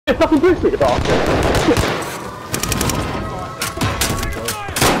Just fucking Bruce me, the bastard.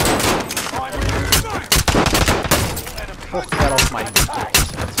 Fuck that off my dick.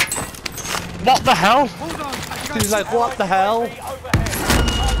 What the hell? He's like, what the hell?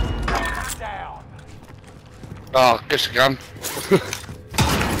 Oh, guess again.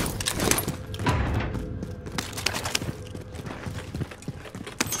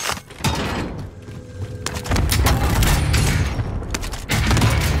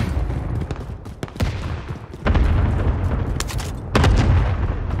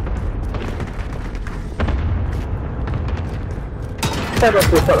 Stand up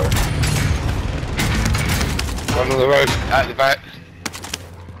to the tunnel. One on the road, out the back.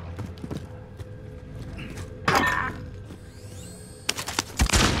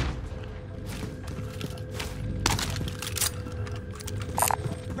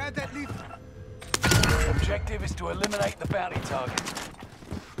 Grab that leaf. Objective is to eliminate the bounty target.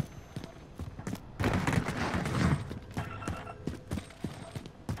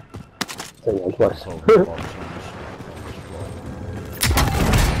 Someone twice.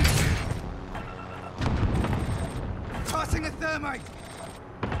 Tossing a thermite.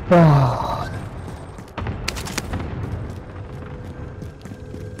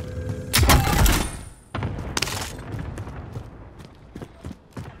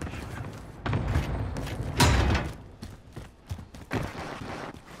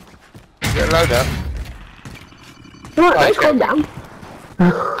 Get a load up. Right, mate, calm down.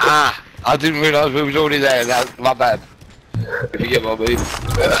 Ah, I didn't realise we was already there. That's my bad. If you get what I mean.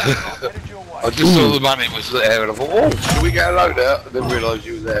 I just saw the money was there and I thought, oh, should we get a load out? And then realised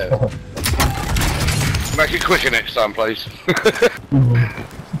you were there. Make it quicker next time, please.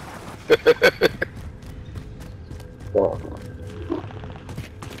 What?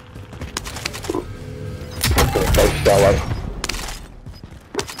 That's shallow.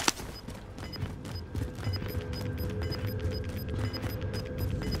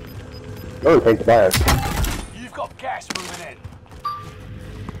 No one takes fire. You've got gas moving in.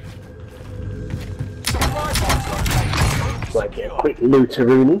 Supply box located. Like a quick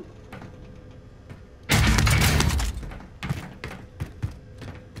looter-rooney.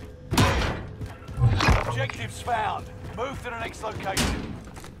 Objectives found. Move to the next location.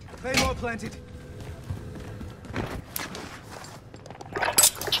 Claymore planted.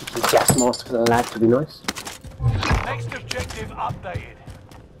 Gas mask for the lad to be nice. Next objective updated.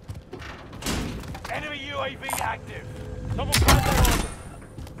 Enemy UAV active. Someone find that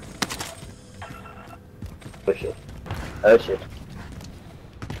on. Oh shit. Oh shit.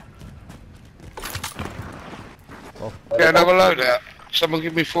 Get another load out. Someone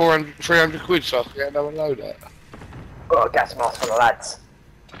give me 300 quid so I can get another load out. Got a gas mask for the lads.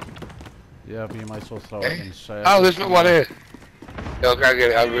 Yeah, but you might as well throw it inside. Oh, there's not one here. Yeah, I'll go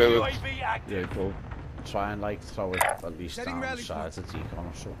get it over here. UAV active. Yeah, go try and like throw it at least down the side of the decon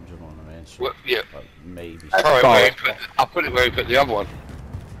or something, do you know what I mean? So, Well, yeah. maybe. I'll put it where he put the other one.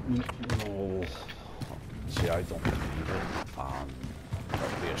 No. See, I don't believe it.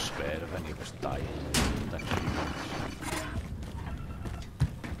 There'll be a spare if any of us die in the next few months.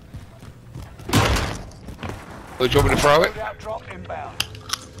 Well, do you want me to throw it? Loadout drop inbound.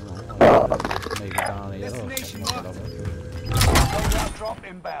 Maybe down here or Destination something. marked. Whatever. Loadout drop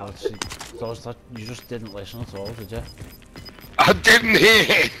inbound. Let's see. You just didn't listen at all, did you? I didn't hear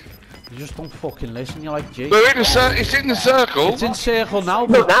it. You just don't fucking listen, you're like, gee. We're in the it's in the circle. It's in circle now,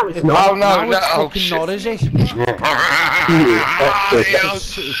 No, but now it's not. Oh no, now no, it's oh, fucking shit. not, is it?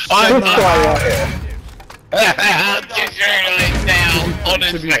 I'm just really down,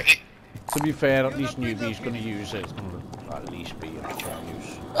 honestly. To be fair, at least Newbie's gonna use it. It's gonna at least be a fair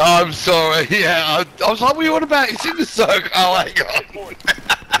use. I'm sorry, yeah, I was like, what are you on about? It's in the circle. Oh, hang on.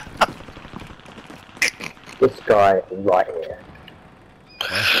 This guy right here.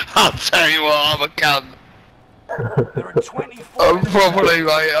 I'll tell you what, I'm a cunt. There are 24 I'm probably,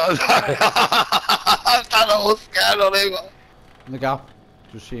 mate. I've done a whole scan on him. In the gap,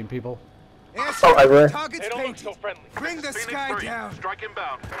 just seeing people. Oh, over there. Targets painted. Bring the sky down. Strike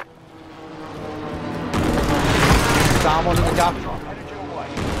inbound. Down one in the gap. Headed your way.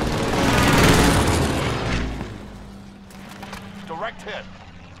 Direct hit.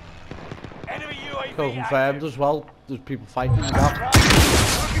 Enemy UAV Kill confirmed active. as well. There's people fighting in the gap.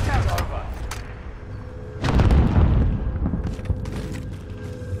 Rocket out over.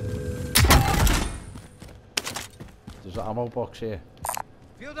 There's an ammo box here.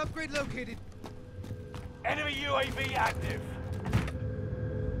 Field upgrade located. Enemy UAV active.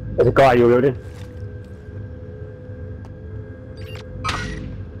 There's a guy you're loading.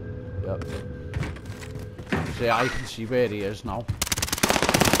 Yep. See, I can see where he is now.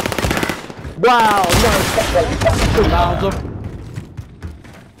 Wow, no, Downed him.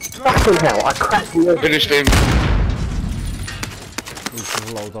 fucking hell, I cracked the Finished him. Who's the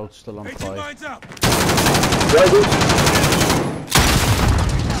loadout still on fire? Ready?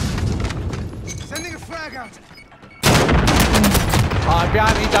 Sending a flag out. Ah,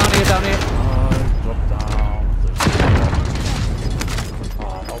 behind me, down here, down here. Oh, drop down.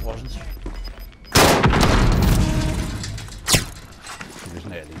 Oh, that wasn't. He was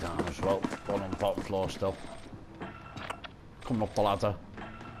nearly down as well. One on the bottom floor still. Coming up the ladder.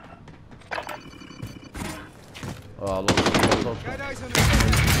 Oh, look. Got eyes on the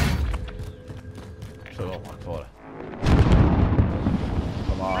So go back for it.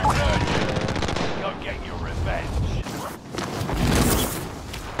 Come on. Go get your revenge.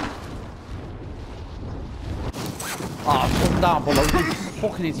 Ah, come down below. You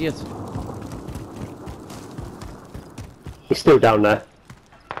fucking idiot. He's still down there.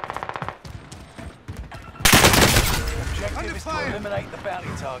 Objective is to eliminate the bounty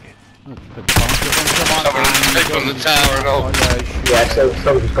target. Someone take on the tower and all. Yeah, so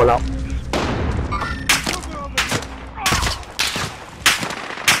someone's gone up.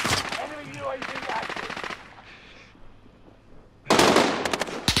 Enemy UAV active.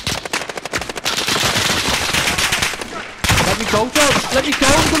 Let me go, Doz. Let me go.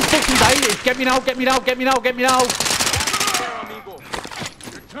 I'm gonna fucking die. Get me now, get me now, get me now, get me now.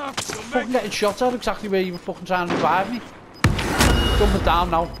 Fucking getting shot at exactly where you were fucking trying to revive me. Jumping down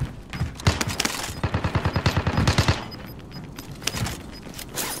now.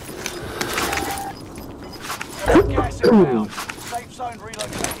 Gas inbound. Safe zone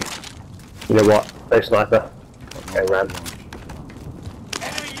relocated. You know what? No sniper. Going round.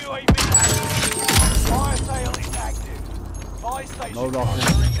 Enemy UAV active. Fire sale is active. Fire station. No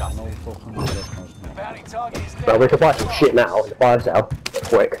rockets. No fucking rockets. Bounty target is Well, dead. we can buy some shit now in the fire sale.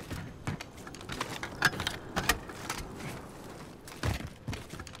 Quick.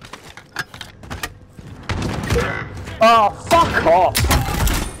 Oh, fuck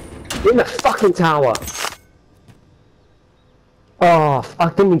off! In the fucking tower! Oh, I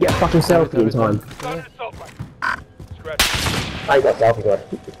didn't even get a fucking selfie in time. I ain't got a selfie, guy.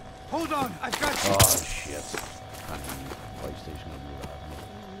 Hold on, I've got you. Oh shit. PlayStation.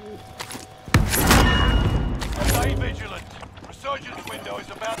 Stay vigilant. Resurgence window is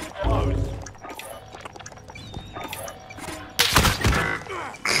about to close.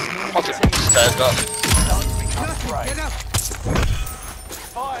 I'll just stand up. Get up.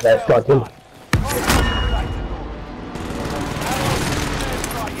 Fire There's got him.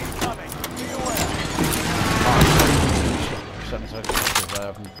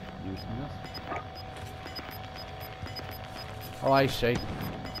 Oh, I see.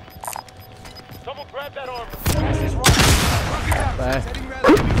 Someone grab that armor. There.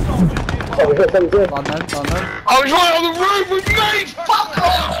 Oh, we got something good. Run then, run then. I was right on the roof with me! Fuck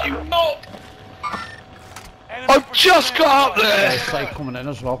off, you knob! I've just got up there! There's Sight coming in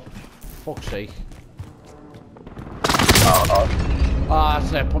as well. Fuck's sake. Ah,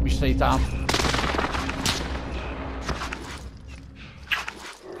 that's it. Put me straight down.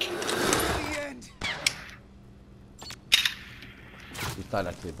 He's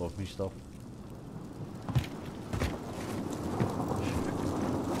directly above me still.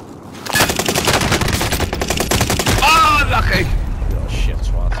 Ah, lucky! Oh shit,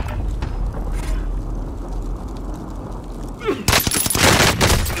 swat.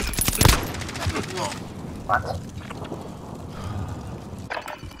 What?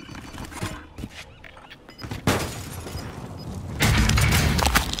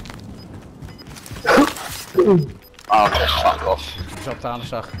 Oh, just fuck off. Drop down a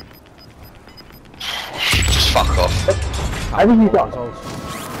sec. Just fuck off. How did you got?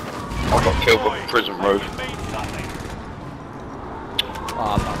 I got killed by prison roof.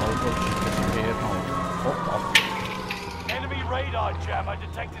 Ah, that whole disappeared now. Fuck off. Enemy radar jammer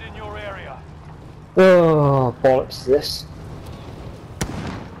detected in your area. Oh, bollocks to this.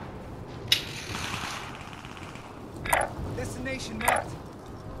 Destination marked.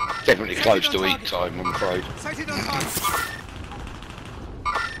 Definitely close to eat time, I'm afraid. Sighted on target.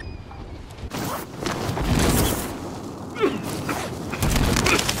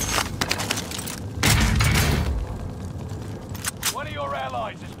 One of your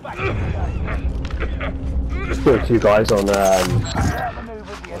allies is back in the game. Just doing two guys on,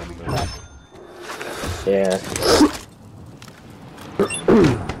 Outmaneuvered the enemy flag. yeah.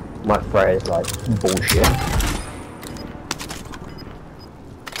 My threat is like bullshit.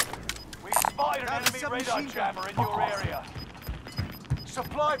 We spotted an enemy radar jammer in your area.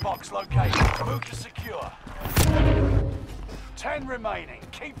 Supply box located. Move to secure. 10 remaining.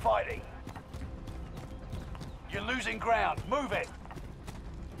 Keep fighting. You're losing ground. Move it.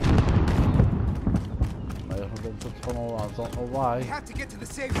 May have gone to tunnel, I don't know why. We have to get to the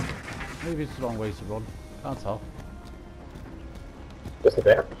safe zone. Maybe it's the wrong way to run. Can't tell. Just a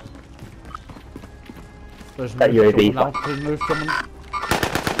bit. There's That moves UAV. coming out, there's moves coming.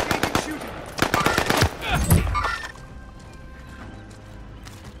 Engaging shooting.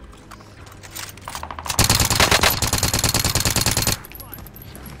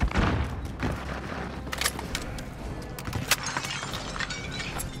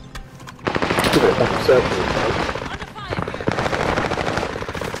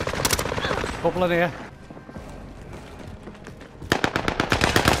 Couple in here.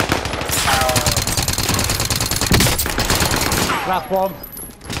 Crack one.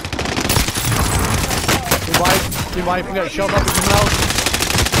 Be wide from getting shot up and coming out.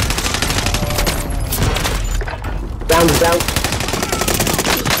 Down, down.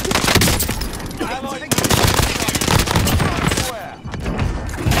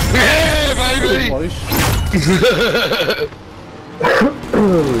 Yeah, baby! Boys.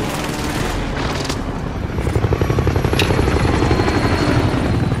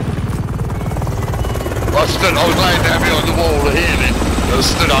 I was laying down behind the wall to hear it. I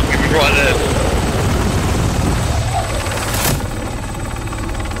stood up, give me right there.